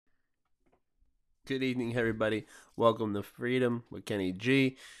Good evening, everybody. Welcome to Freedom with Kenny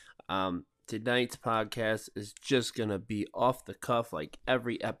G. Tonight's podcast is just going to be off the cuff like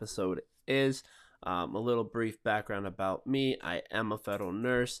every episode is. A little brief background about me. I am a federal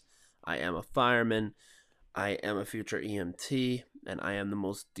nurse. I am a fireman. I am a future EMT. And I am the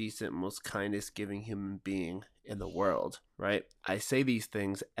most decent, most kindest giving human being in the world, right? I say these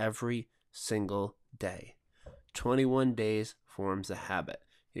things every single day. 21 days forms a habit.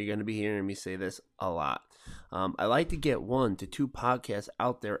 You're going to be hearing me say this a lot. I like to get 1 to 2 podcasts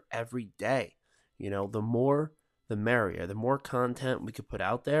out there every day. The more, the merrier. The more content we could put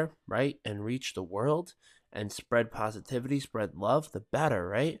out there, right? And reach the world and spread positivity, spread love, the better,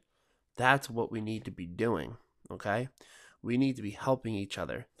 right? That's what we need to be doing, okay? We need to be helping each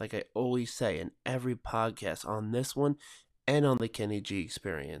other, like I always say in every podcast, on this one and on the Kenny G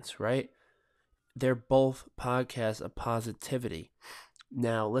experience, right? They're both podcasts of positivity.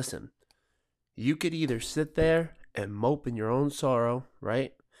 Now, listen, you could either sit there and mope in your own sorrow,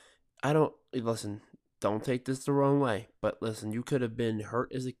 right? Listen, don't take this the wrong way, but listen, you could have been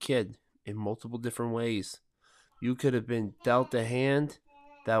hurt as a kid in multiple different ways. You could have been dealt a hand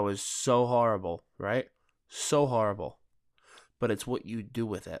that was so horrible, right? So horrible. But it's what you do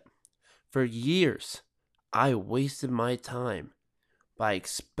with it. For years, I wasted my time by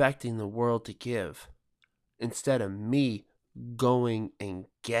expecting the world to give instead of me going and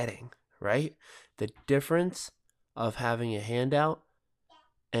getting, right? The difference of having a handout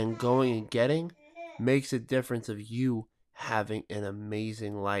and going and getting makes a difference of you having an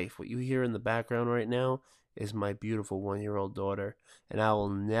amazing life. What you hear in the background right now is my beautiful 1-year-old daughter, and I will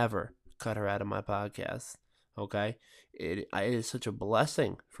never cut her out of my podcast. Okay? It is such a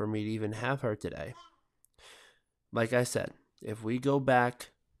blessing for me to even have her today. Like I said, if we go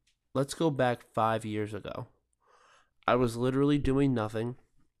back, let's go back 5 years ago. I was literally doing nothing.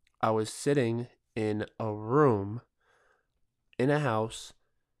 I was sitting in a room in a house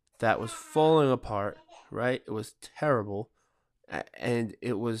that was falling apart, right? It was terrible. And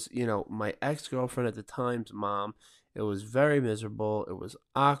it was, my ex girlfriend at the time's mom. It was very miserable. It was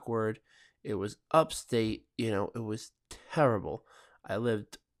awkward. It was upstate. It was terrible. I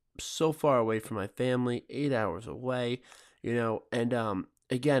lived so far away from my family, 8 hours away, and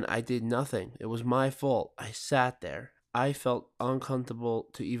again, I did nothing. It was my fault. I sat there. I felt uncomfortable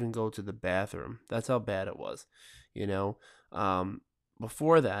to even go to the bathroom. That's how bad it was, you know. Um,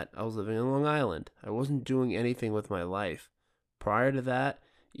 Before that, I was living in Long Island. I wasn't doing anything with my life. Prior to that,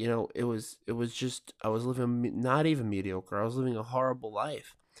 it was just I was living not even mediocre. I was living a horrible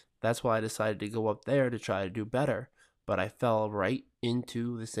life. That's why I decided to go up there to try to do better. But I fell right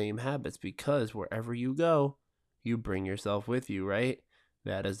into the same habits because wherever you go, you bring yourself with you, right?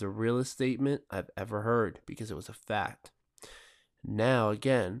 That is the realest statement I've ever heard because it was a fact. Now,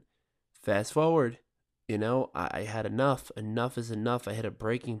 again, fast forward, I had enough. Enough is enough. I hit a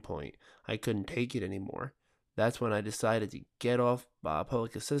breaking point. I couldn't take it anymore. That's when I decided to get off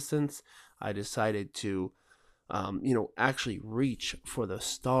public assistance. I decided to, actually reach for the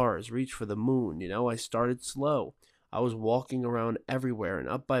stars, reach for the moon. I started slow. I was walking around everywhere, and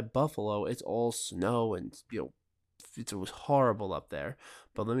up by Buffalo, it's all snow and, it was horrible up there.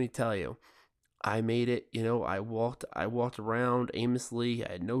 But let me tell you, I made it. I walked around aimlessly.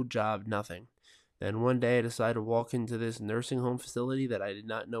 I had no job, nothing. Then one day I decided to walk into this nursing home facility that I did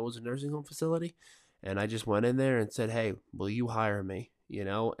not know was a nursing home facility. And I just went in there and said, "Hey, will you hire me?"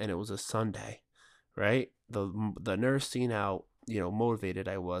 And it was a Sunday, right? The nurse seen how, motivated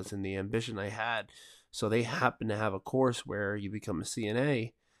I was and the ambition I had. So they happen to have a course where you become a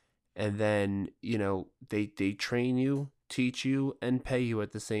CNA, and then, they train you, teach you, and pay you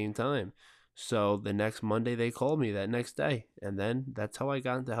at the same time. So the next Monday they called me that next day, and then that's how I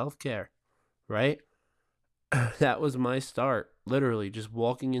got into healthcare, right? That was my start. Literally just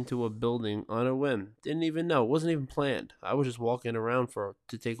walking into a building on a whim. Didn't even know. It wasn't even planned. I was just walking around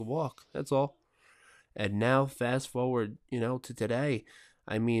to take a walk. That's all. And now fast forward, to today.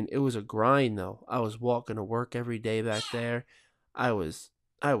 I mean, it was a grind though. I was walking to work every day back there. I was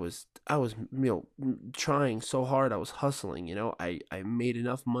trying so hard. I was hustling, I made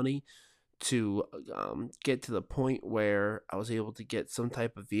enough money to get to the point where I was able to get some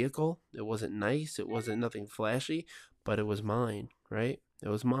type of vehicle. It wasn't nice, it wasn't nothing flashy, but it was mine, right? It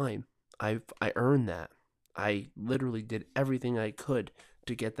was mine. I earned that. I literally did everything I could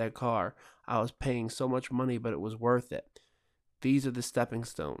to get that car. I was paying so much money, but it was worth it. These are the stepping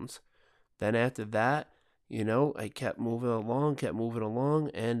stones. Then after that, I kept moving along,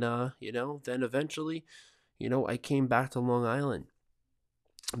 and then eventually, I came back to Long Island.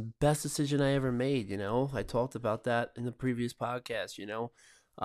 Best decision I ever made. I talked about that in the previous podcast.